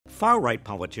far-right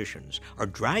politicians are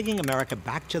dragging America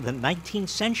back to the 19th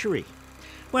century.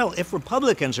 Well, if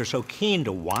Republicans are so keen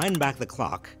to wind back the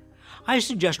clock, I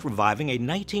suggest reviving a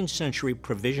 19th century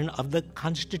provision of the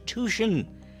Constitution,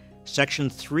 Section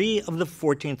 3 of the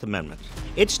 14th Amendment.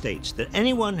 It states that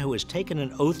anyone who has taken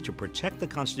an oath to protect the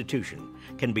Constitution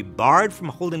can be barred from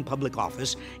holding public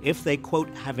office if they, quote,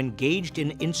 have engaged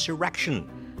in insurrection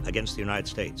against the United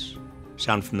States.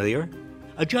 Sound familiar?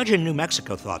 A judge in New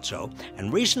Mexico thought so,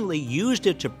 and recently used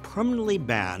it to permanently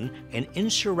ban an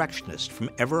insurrectionist from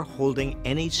ever holding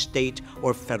any state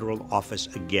or federal office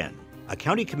again. A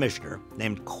county commissioner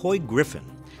named Coy Griffin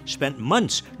spent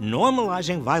months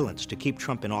normalizing violence to keep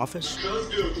Trump in office. I've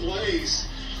come to a place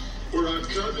where I've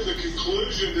come to the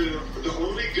conclusion that the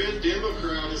only good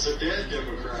Democrat is a dead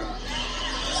Democrat.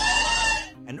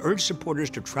 And urged supporters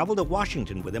to travel to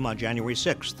Washington with him on January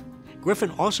 6th.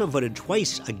 Griffin also voted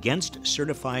twice against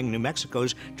certifying New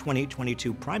Mexico's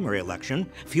 2022 primary election,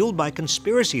 fueled by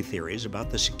conspiracy theories about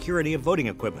the security of voting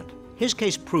equipment. His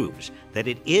case proves that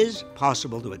it is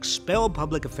possible to expel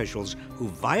public officials who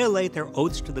violate their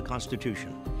oaths to the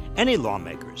Constitution. Any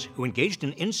lawmakers who engaged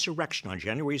in insurrection on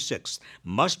January 6th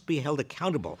must be held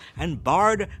accountable and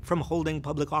barred from holding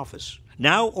public office,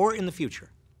 now or in the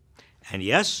future. And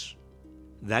yes,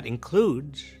 that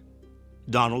includes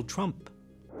Donald Trump.